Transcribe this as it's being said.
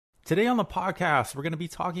Today on the podcast, we're going to be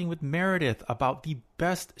talking with Meredith about the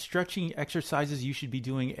best stretching exercises you should be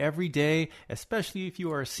doing every day, especially if you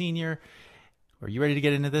are a senior. Are you ready to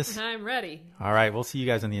get into this? I'm ready. All right, we'll see you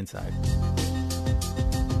guys on the inside.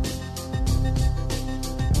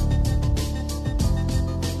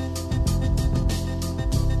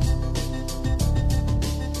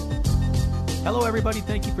 Hello, everybody.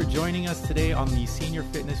 Thank you for joining us today on the Senior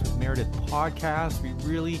Fitness with Meredith podcast. We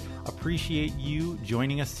really appreciate you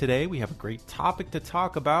joining us today. We have a great topic to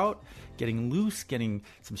talk about, getting loose, getting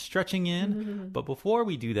some stretching in. But before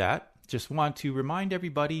we do that, just want to remind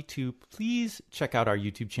everybody to please check out our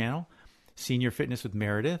YouTube channel, Senior Fitness with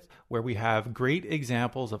Meredith, where we have great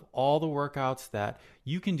examples of all the workouts that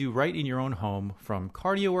you can do right in your own home, from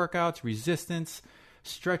cardio workouts, resistance,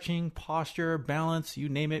 stretching, posture, balance, you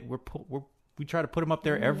name it. We try to put them up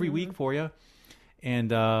there every week for you.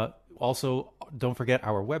 And also, don't forget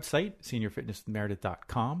our website,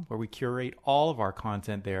 seniorfitnessmeredith.com, where we curate all of our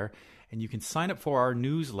content there. And you can sign up for our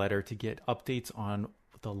newsletter to get updates on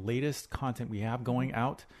the latest content we have going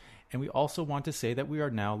out. And we also want to say that we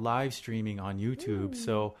are now live streaming on YouTube.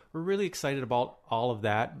 So we're really excited about all of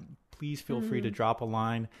that. Please feel free to drop a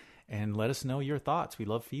line and let us know your thoughts. We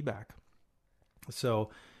love feedback. So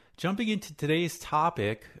jumping into today's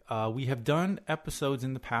topic, we have done episodes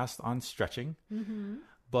in the past on stretching,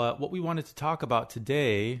 but what we wanted to talk about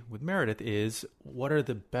today with Meredith is what are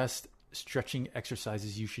the best stretching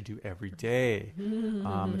exercises you should do every day.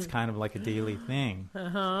 It's kind of like a daily thing.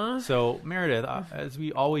 So Meredith, as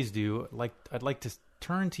we always do, I'd like to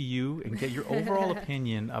turn to you and get your overall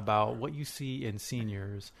opinion about what you see in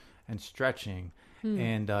seniors and stretching.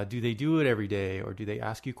 And do they do it every day, or do they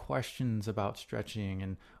ask you questions about stretching?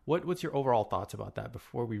 And what's your overall thoughts about that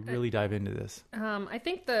before we really dive into this? I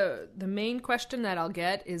think the main question that I'll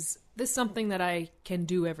get is this something that I can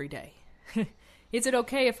do every day? Is it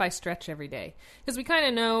okay if I stretch every day? Because we kind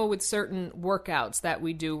of know with certain workouts that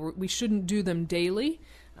we do, we shouldn't do them daily.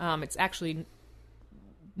 It's actually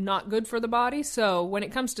not good for the body. So when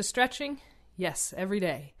it comes to stretching, yes, every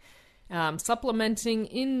day. Supplementing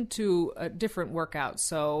into a different workout.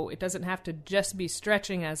 So it doesn't have to just be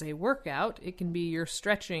stretching as a workout. It can be your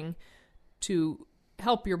stretching to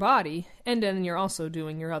help your body, and then you're also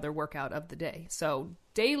doing your other workout of the day. So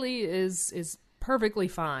daily is perfectly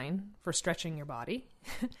fine for stretching your body.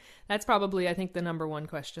 That's probably, I think, the number one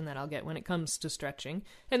question that I'll get when it comes to stretching.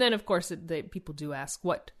 And then, of course, people do ask,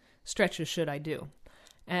 what stretches should I do?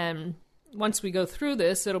 And once we go through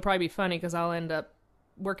this, it'll probably be funny because I'll end up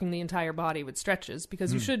working the entire body with stretches,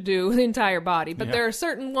 because you should do the entire body. But there are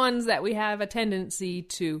certain ones that we have a tendency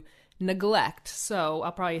to neglect. So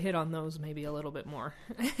I'll probably hit on those maybe a little bit more.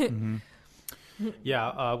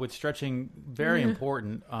 Yeah, with stretching, very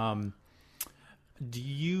important. Do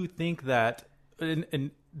you think that,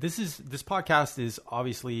 and this podcast is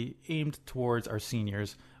obviously aimed towards our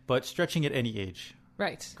seniors, but stretching at any age?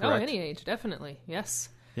 Right. Correct? Oh, any age, definitely. Yes.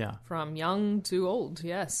 Yeah. From young to old,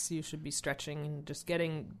 yes, you should be stretching and just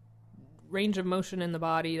getting range of motion in the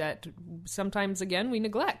body that sometimes, again, we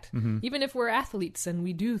neglect. Even if we're athletes and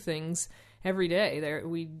we do things every day,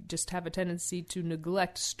 we just have a tendency to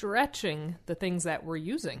neglect stretching the things that we're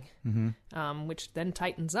using, which then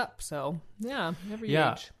tightens up. So, yeah, every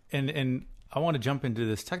age. And I want to jump into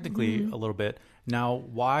this technically a little bit. Now,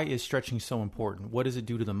 why is stretching so important? What does it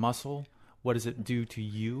do to the muscle? What does it do to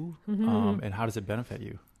you? And how does it benefit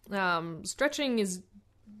you? Stretching is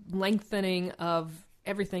lengthening of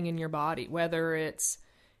everything in your body, whether it's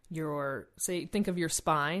think of your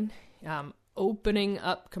spine, opening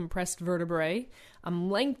up compressed vertebrae,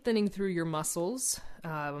 lengthening through your muscles,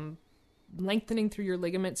 lengthening through your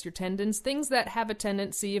ligaments, your tendons, things that have a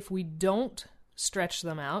tendency, if we don't stretch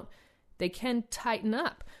them out, they can tighten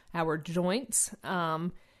up. Our joints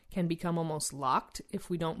can become almost locked if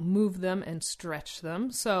we don't move them and stretch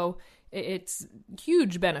them. So it's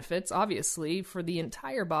huge benefits, obviously, for the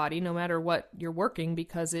entire body, no matter what you're working,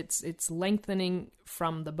 because it's lengthening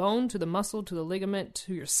from the bone to the muscle to the ligament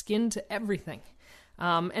to your skin to everything.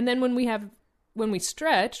 And then when we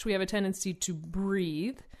stretch, we have a tendency to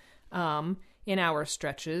breathe in our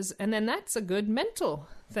stretches, and then that's a good mental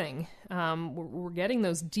thing. We're getting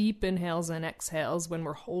those deep inhales and exhales when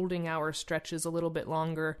we're holding our stretches a little bit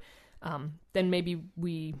longer than maybe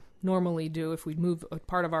we normally do if we move a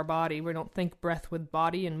part of our body. We don't think breath with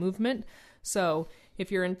body and movement. So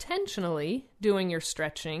if you're intentionally doing your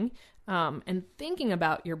stretching and thinking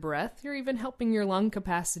about your breath, you're even helping your lung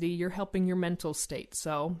capacity, you're helping your mental state.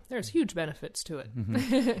 So there's huge benefits to it.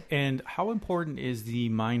 Mm-hmm. And how important is the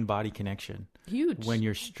mind-body connection? Huge. When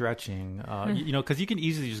you're stretching, because you can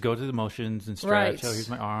easily just go through the motions and stretch. Right. Oh, here's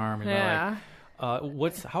my arm. And yeah.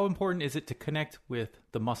 how important is it to connect with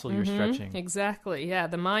the muscle you're stretching? Exactly. Yeah,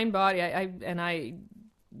 the mind body.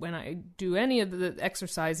 When I do any of the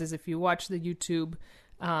exercises, if you watch the YouTube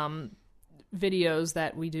videos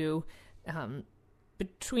that we do,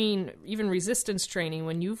 between even resistance training,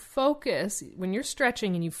 when you're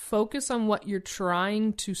stretching and you focus on what you're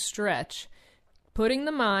trying to stretch, putting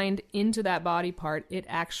the mind into that body part, it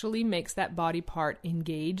actually makes that body part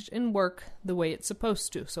engaged and work the way it's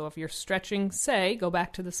supposed to. So if you're stretching, say, go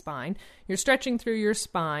back to the spine, you're stretching through your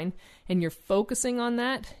spine and you're focusing on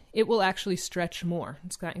that, it will actually stretch more.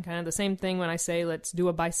 It's kind of the same thing when I say, let's do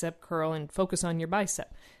a bicep curl and focus on your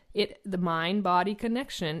bicep. The mind-body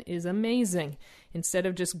connection is amazing. Instead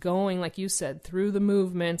of just going, like you said, through the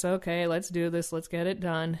movements, okay, let's do this, let's get it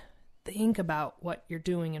done. Think about what you're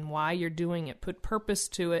doing and why you're doing it. Put purpose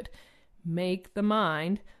to it. Make the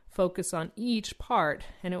mind focus on each part,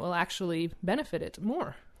 and it will actually benefit it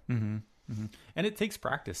more. Mm-hmm. Mm-hmm. And it takes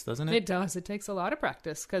practice, doesn't it? It does. It takes a lot of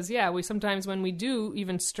practice because, we sometimes when we do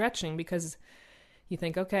even stretching, because you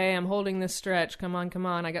think, okay, I'm holding this stretch. Come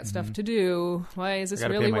on. I got stuff to do. Why is this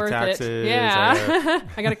really worth it? Yeah.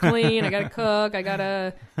 I got to clean. I got to cook. I got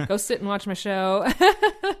to go sit and watch my show.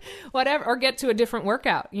 Whatever. Or get to a different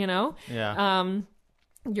workout, Yeah.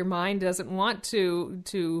 Your mind doesn't want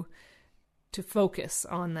to focus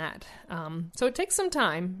on that. So it takes some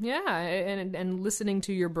time. Yeah. And listening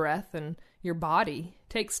to your breath and your body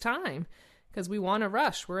takes time. Because we want to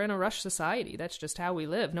rush. We're in a rush society. That's just how we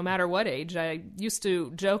live, no matter what age. I used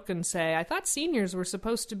to joke and say, I thought seniors were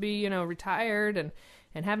supposed to be, retired and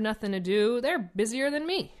have nothing to do. They're busier than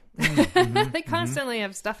me. Mm-hmm. They constantly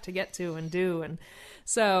have stuff to get to and do. And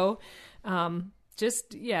so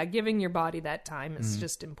giving your body that time is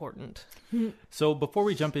just important. So before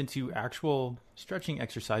we jump into actual stretching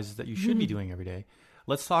exercises that you should be doing every day,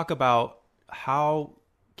 let's talk about how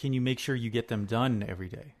can you make sure you get them done every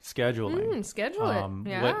day? Scheduling. Schedule it.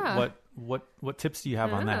 Yeah. What tips do you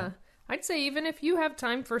have on that? I'd say even if you have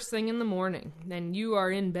time first thing in the morning and you are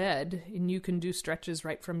in bed and you can do stretches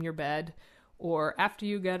right from your bed or after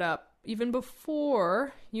you get up, even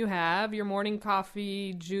before you have your morning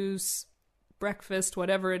coffee, juice, breakfast,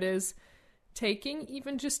 whatever it is, taking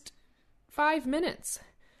even just 5 minutes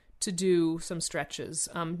to do some stretches,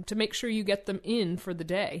 to make sure you get them in for the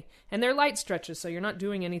day. And they're light stretches, so you're not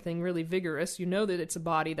doing anything really vigorous. You know that it's a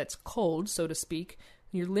body that's cold, so to speak.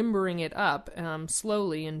 You're limbering it up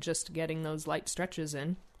slowly and just getting those light stretches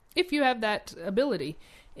in, if you have that ability.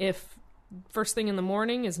 If first thing in the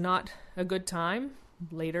morning is not a good time,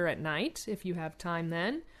 later at night, if you have time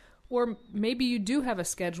then, or maybe you do have a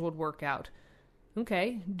scheduled workout.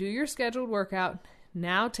 Okay, do your scheduled workout.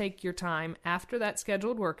 Now take your time after that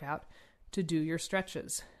scheduled workout to do your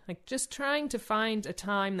stretches. Like just trying to find a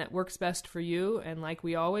time that works best for you. And like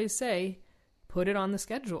we always say, put it on the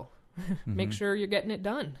schedule. Make sure you're getting it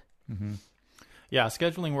done. Mm-hmm. Yeah,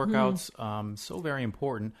 scheduling workouts, so very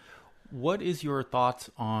important. What is your thoughts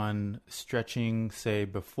on stretching, say,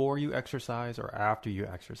 before you exercise or after you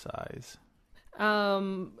exercise?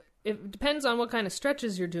 It depends on what kind of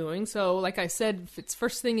stretches you're doing. So like I said, if it's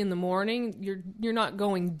first thing in the morning, you're not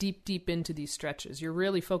going deep into these stretches. You're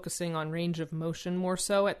really focusing on range of motion more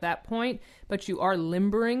so at that point, but you are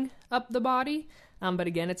limbering up the body. But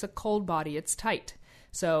again, it's a cold body. It's tight.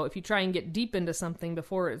 So if you try and get deep into something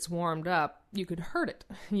before it's warmed up, you could hurt it.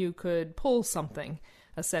 You could pull something,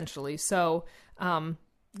 essentially. So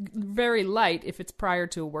very light if it's prior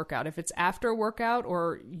to a workout. If it's after a workout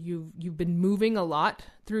or you've been moving a lot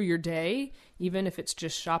through your day, even if it's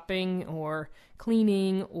just shopping or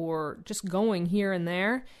cleaning or just going here and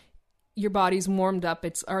there, your body's warmed up,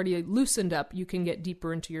 it's already loosened up, you can get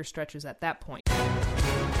deeper into your stretches at that point.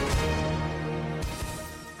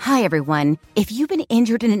 Hi, everyone. If you've been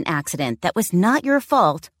injured in an accident that was not your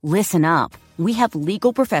fault, listen up. We have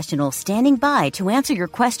legal professionals standing by to answer your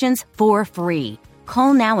questions for free.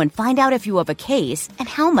 Call now and find out if you have a case and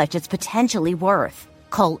how much it's potentially worth.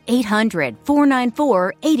 Call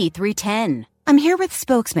 800-494-8310. I'm here with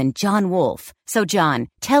spokesman John Wolf. So, John,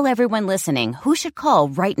 tell everyone listening who should call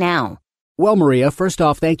right now. Well, Maria, first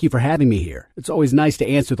off, thank you for having me here. It's always nice to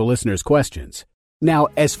answer the listeners' questions. Now,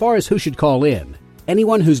 as far as who should call in,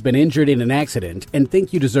 anyone who's been injured in an accident and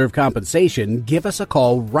think you deserve compensation, give us a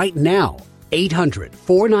call right now.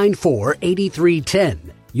 800-494-8310.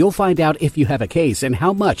 You'll find out if you have a case and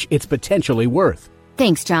how much it's potentially worth.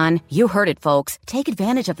 Thanks, John. You heard it, folks. Take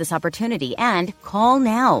advantage of this opportunity and call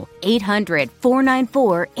now.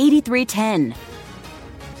 800-494-8310.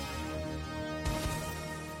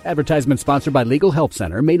 Advertisement sponsored by Legal Help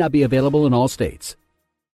Center. May not be available in all states.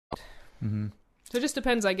 Mm-hmm. So it just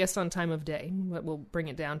depends, I guess, on time of day, what we'll bring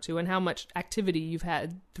it down to, and how much activity you've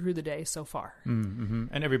had through the day so far. Mm-hmm.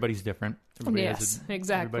 And everybody's different. Everybody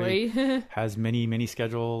Exactly. Everybody has many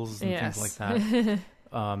schedules and things like that.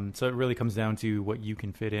 So it really comes down to what you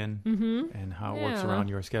can fit in and how it works around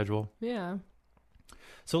your schedule. Yeah.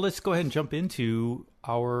 So let's go ahead and jump into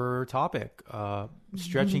our topic,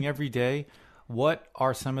 stretching every day. What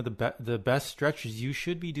are some of the best stretches you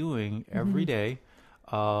should be doing every day?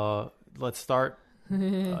 Let's start,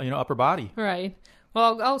 upper body. Right.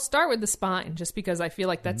 Well, I'll start with the spine just because I feel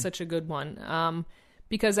like that's such a good one.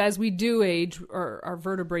 Because as we do age, our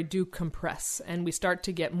vertebrae do compress and we start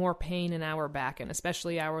to get more pain in our back and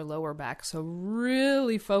especially our lower back. So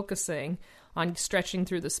really focusing on stretching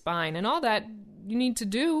through the spine and all that you need to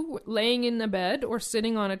do laying in the bed or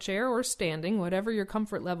sitting on a chair or standing, whatever your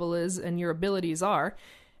comfort level is and your abilities are,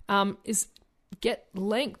 is get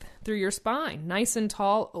length through your spine, nice and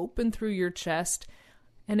tall, open through your chest.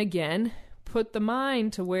 And again, put the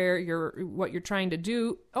mind to where what you're trying to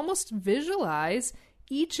do. Almost visualize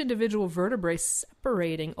each individual vertebrae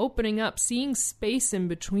separating, opening up, seeing space in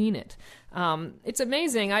between it. It's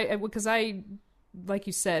amazing. Because like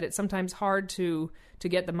you said, it's sometimes hard to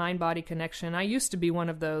get the mind-body connection. I used to be one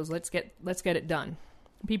of those, let's get it done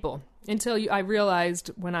people, until I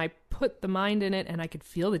realized when I put the mind in it and I could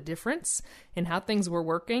feel the difference in how things were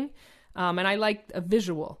working. And I liked a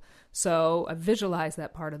visual. So I visualize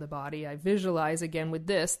that part of the body. I visualize, again, with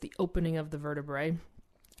this, the opening of the vertebrae.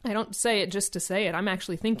 I don't say it just to say it. I'm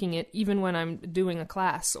actually thinking it even when I'm doing a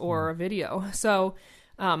class or a video. So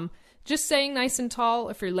just staying nice and tall.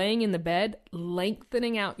 If you're laying in the bed,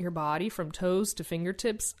 lengthening out your body from toes to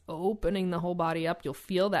fingertips, opening the whole body up. You'll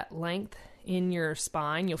feel that length in your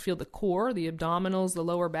spine. You'll feel the core, the abdominals, the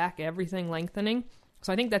lower back, everything lengthening.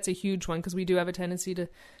 So I think that's a huge one because we do have a tendency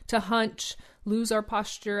to hunch, lose our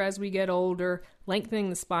posture as we get older. Lengthening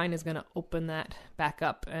the spine is going to open that back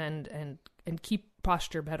up and keep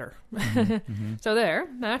posture better. So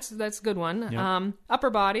that's a good one. Yep. Upper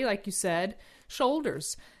body, like you said,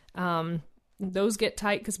 shoulders. Those get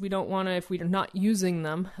tight because we don't want to, if we're not using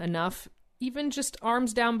them enough, even just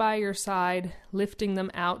arms down by your side, lifting them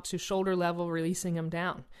out to shoulder level, releasing them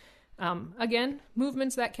down. Again,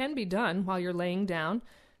 movements that can be done while you're laying down,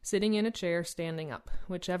 sitting in a chair, standing up,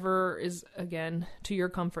 whichever is, again, to your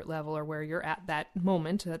comfort level or where you're at that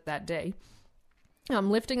moment, at that day.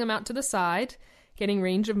 Lifting them out to the side, getting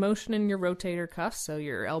range of motion in your rotator cuffs, so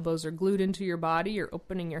your elbows are glued into your body, you're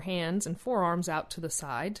opening your hands and forearms out to the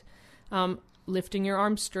side. Lifting your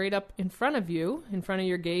arms straight up in front of you, in front of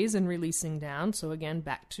your gaze, and releasing down. So again,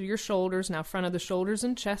 back to your shoulders, now front of the shoulders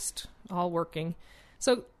and chest, all working.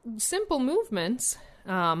 So simple movements,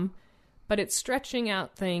 but it's stretching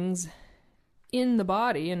out things in the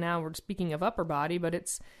body. And now we're speaking of upper body, but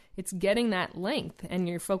it's getting that length, and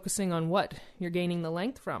you're focusing on what you're gaining the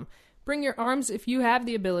length from. Bring your arms, if you have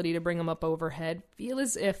the ability to bring them up overhead, feel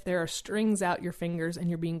as if there are strings out your fingers and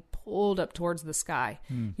you're being pulled up towards the sky.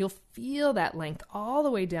 You'll feel that length all the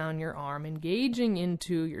way down your arm, engaging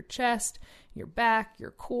into your chest, your back, your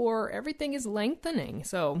core. Everything is lengthening.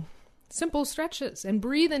 So simple stretches, and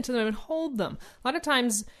breathe into them and hold them. A lot of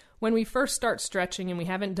times when we first start stretching and we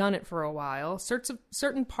haven't done it for a while,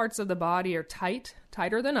 certain parts of the body are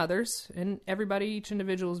tighter than others, and each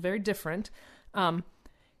individual is very different.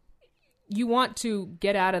 You want to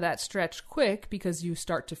get out of that stretch quick because you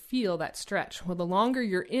start to feel that stretch. Well, the longer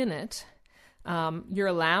you're in it, you're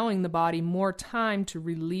allowing the body more time to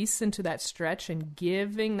release into that stretch and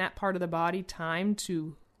giving that part of the body time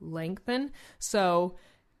to lengthen. So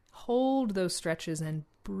hold those stretches and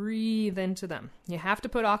breathe into them. You have to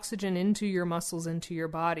put oxygen into your muscles, into your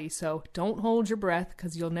body. So don't hold your breath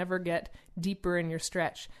because you'll never get deeper in your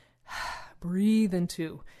stretch. Breathe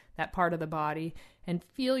into that part of the body and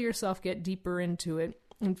feel yourself get deeper into it,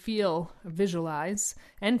 and visualize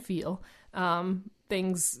and feel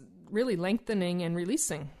things really lengthening and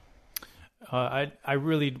releasing. I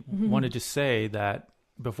really want to just say that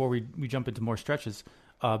before we jump into more stretches,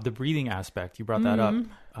 the breathing aspect, you brought that up.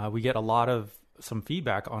 We get a lot of some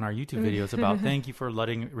feedback on our YouTube videos about thank you for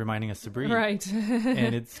reminding us to breathe. Right.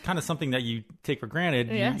 And it's kind of something that you take for granted.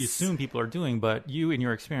 Yes. You assume people are doing, but you, in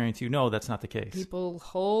your experience, you know that's not the case. People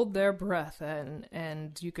hold their breath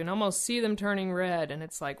and you can almost see them turning red. And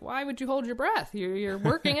it's like, why would you hold your breath? You're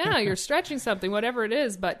working out, you're stretching something, whatever it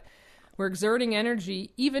is. But we're exerting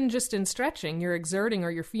energy, even just in stretching, you're exerting or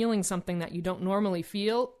you're feeling something that you don't normally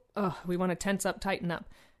feel. We want to tense up, tighten up.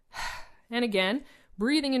 And again,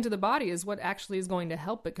 breathing into the body is what actually is going to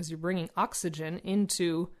help it because you're bringing oxygen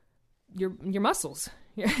into your muscles.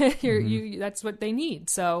 That's what they need.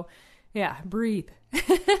 So Yeah, breathe.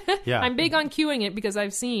 Yeah. I'm big on cueing it because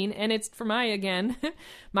I've seen, and it's for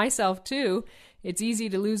myself too, it's easy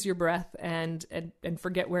to lose your breath and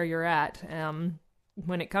forget where you're at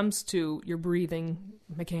when it comes to your breathing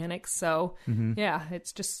mechanics. So, yeah,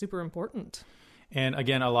 it's just super important. And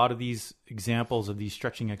again, a lot of these examples of these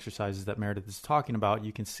stretching exercises that Meredith is talking about,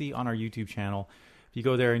 you can see on our YouTube channel. If you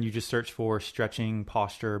go there and you just search for stretching,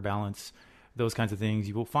 posture, balance, those kinds of things,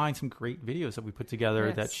 you will find some great videos that we put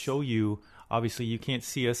together that show you. Obviously, you can't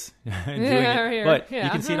see us doing it, but you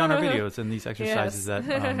can see it on our videos and these exercises that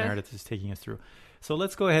Meredith is taking us through. So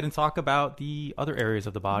let's go ahead and talk about the other areas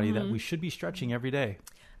of the body that we should be stretching every day.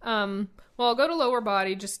 Well, go to lower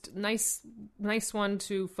body, just nice one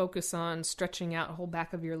to focus on stretching out whole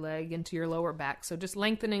back of your leg into your lower back. So just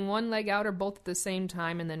lengthening one leg out or both at the same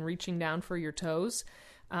time and then reaching down for your toes.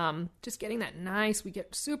 Just getting that nice, we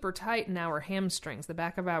get super tight in our hamstrings, the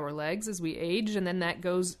back of our legs as we age, and then that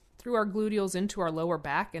goes through our gluteals into our lower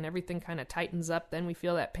back and everything kind of tightens up. Then we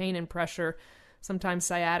feel that pain and pressure, sometimes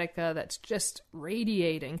sciatica that's just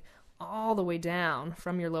radiating all the way down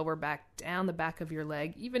from your lower back, down the back of your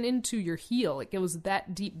leg, even into your heel. It goes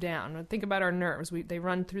that deep down. Think about our nerves. They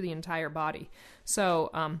run through the entire body.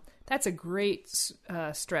 So that's a great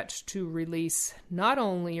stretch to release not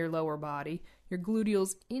only your lower body, your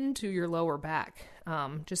gluteals into your lower back,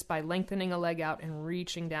 just by lengthening a leg out and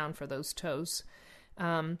reaching down for those toes.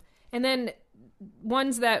 And then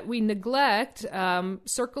ones that we neglect,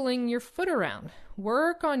 circling your foot around.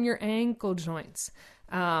 Work on your ankle joints.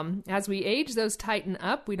 As we age, those tighten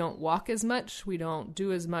up. We don't walk as much. We don't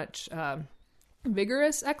do as much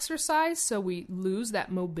vigorous exercise, so we lose that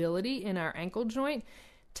mobility in our ankle joint.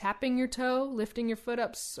 Tapping your toe, lifting your foot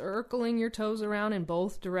up, circling your toes around in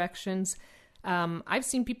both directions. I've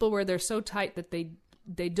seen people where they're so tight that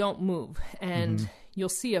they don't move, and you'll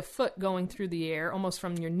see a foot going through the air almost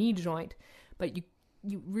from your knee joint, but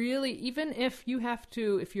you really, even if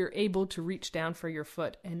you're able to reach down for your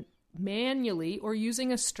foot and manually, or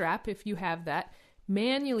using a strap if you have that,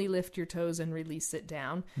 manually lift your toes and release it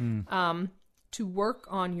down to work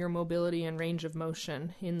on your mobility and range of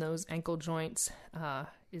motion in those ankle joints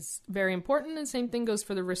is very important. And the same thing goes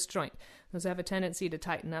for the wrist joint. Those have a tendency to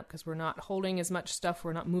tighten up because we're not holding as much stuff.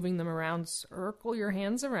 We're not moving them around. Circle your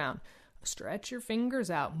hands around. Stretch your fingers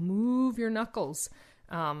out. Move your knuckles.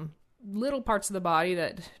 Little parts of the body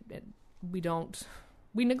that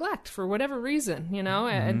we neglect for whatever reason,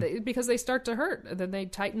 because they start to hurt. Then they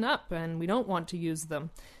tighten up and we don't want to use them.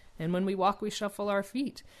 And when we walk, we shuffle our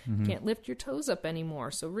feet. Can't lift your toes up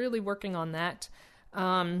anymore. So really working on that.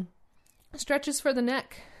 Stretches for the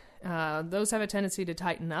neck. Those have a tendency to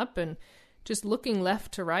tighten up, and just looking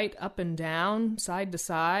left to right, up and down, side to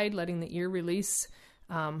side, letting the ear release.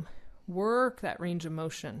 Work that range of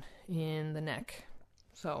motion in the neck.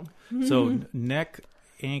 So neck,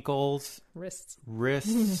 ankles, wrists,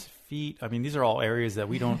 feet. I mean, these are all areas that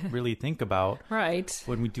we don't really think about. Right.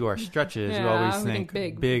 When we do our stretches, we always think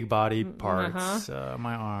big body parts,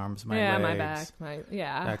 my arms, my legs, my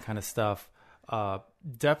back, that kind of stuff.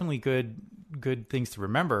 Definitely good things to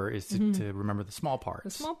remember is to remember the small parts.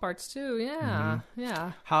 The small parts too,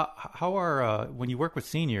 yeah. How are when you work with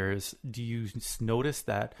seniors, do you notice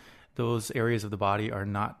that those areas of the body are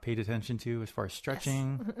not paid attention to as far as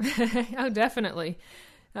stretching? Yes. Oh, definitely.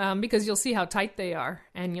 Because you'll see how tight they are,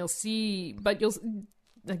 and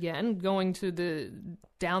again, going to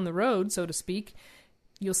down the road, so to speak,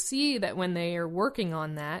 you'll see that when they are working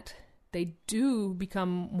on that, they do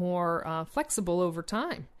become more flexible over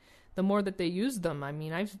time. The more that they use them. I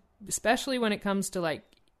mean, especially when it comes to like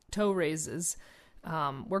toe raises,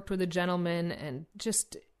 worked with a gentleman, and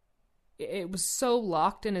just it was so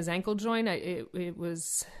locked in his ankle joint. It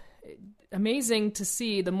was amazing to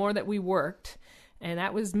see the more that we worked. And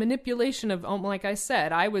that was manipulation of, like I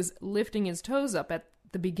said, I was lifting his toes up at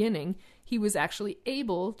the beginning. He was actually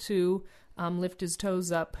able to lift his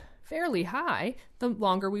toes up fairly high the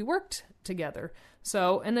longer we worked together.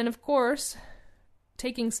 So, and then of course,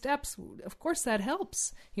 taking steps, of course that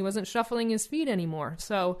helps. He wasn't shuffling his feet anymore.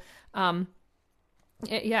 So,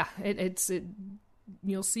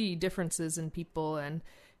 you'll see differences in people, and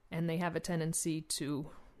they have a tendency to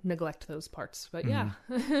neglect those parts. But yeah.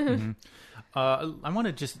 I want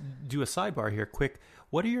to just do a sidebar here quick.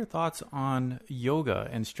 What are your thoughts on yoga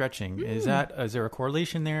and stretching? Is there a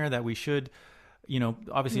correlation there that we should,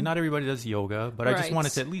 obviously not everybody does yoga, but I just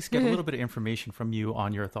wanted to at least get a little bit of information from you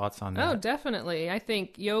on your thoughts on that. Oh, definitely. I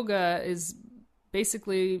think yoga is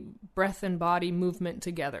basically breath and body movement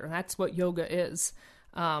together. That's what yoga is.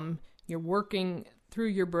 You're working through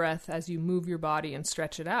your breath as you move your body and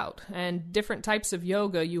stretch it out. And different types of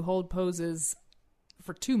yoga, you hold poses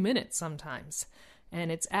for 2 minutes sometimes.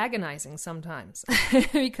 And it's agonizing sometimes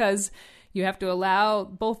because you have to allow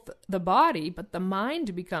both the body, but the mind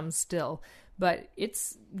to become still. But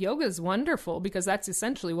yoga is wonderful because that's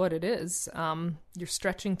essentially what it is. You're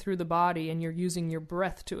stretching through the body and you're using your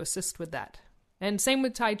breath to assist with that. And same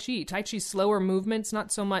with Tai Chi. Tai Chi's slower movements,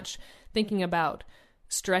 not so much thinking about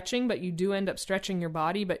stretching, but you do end up stretching your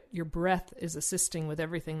body, but your breath is assisting with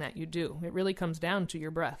everything that you do. It really comes down to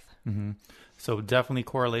your breath. Mm-hmm. So definitely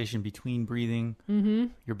correlation between breathing,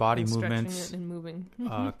 your body movements, stretching it and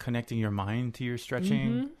moving, connecting your mind to your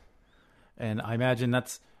stretching. And I imagine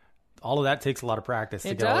all of that takes a lot of practice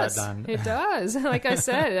to get all that done. It does. Like I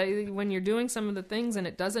said, when you're doing some of the things and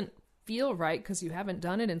it doesn't feel right because you haven't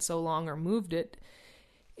done it in so long or moved it,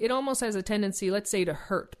 it almost has a tendency, let's say, to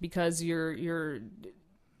hurt because you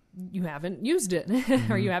haven't used it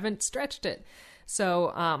or you haven't stretched it.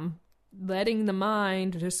 So letting the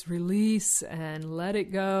mind just release and let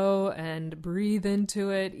it go and breathe into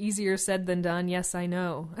it. Easier said than done. Yes, I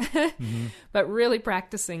know. But really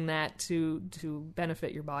practicing that to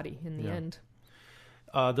benefit your body in the end.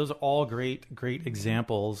 Those are all great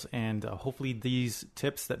examples. And hopefully these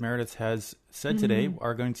tips that Meredith has said today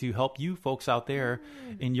are going to help you folks out there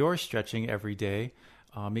in your stretching every day,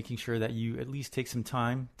 making sure that you at least take some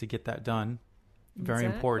time to get that done. Very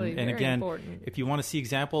important. And again, if you want to see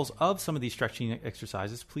examples of some of these stretching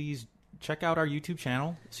exercises, please check out our YouTube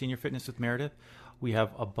channel, Senior Fitness with Meredith. We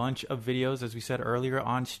have a bunch of videos, as we said earlier,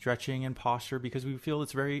 on stretching and posture because we feel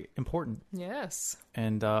it's very important. Yes.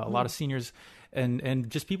 And a lot of seniors and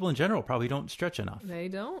just people in general probably don't stretch enough. They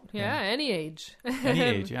don't. Yeah. Any age. Any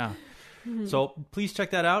age, yeah. So please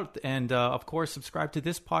check that out. And of course, subscribe to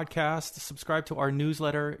this podcast, subscribe to our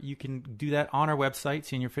newsletter. You can do that on our website,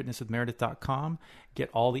 seniorfitnesswithmeredith.com.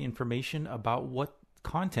 Get all the information about what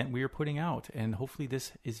content we are putting out. And hopefully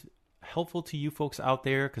this is helpful to you folks out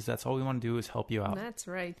there because that's all we want to do is help you out. That's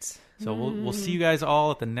right. So we'll see you guys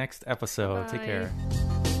all at the next episode. Bye. Take care.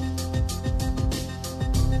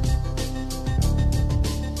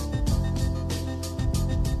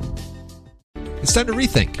 It's time to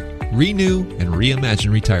rethink, renew, and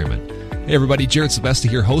reimagine retirement. Hey everybody, Jared Sebesta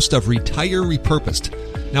here, host of Retire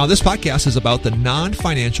Repurposed. Now this podcast is about the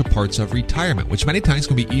non-financial parts of retirement, which many times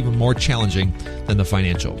can be even more challenging than the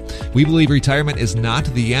financial. We believe retirement is not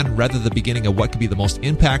the end, rather the beginning of what could be the most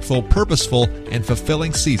impactful, purposeful, and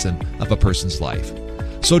fulfilling season of a person's life.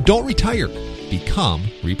 So don't retire, become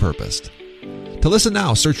repurposed. To listen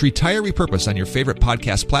now, search Retire Repurposed on your favorite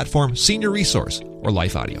podcast platform, Senior Resource, or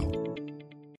Life Audio.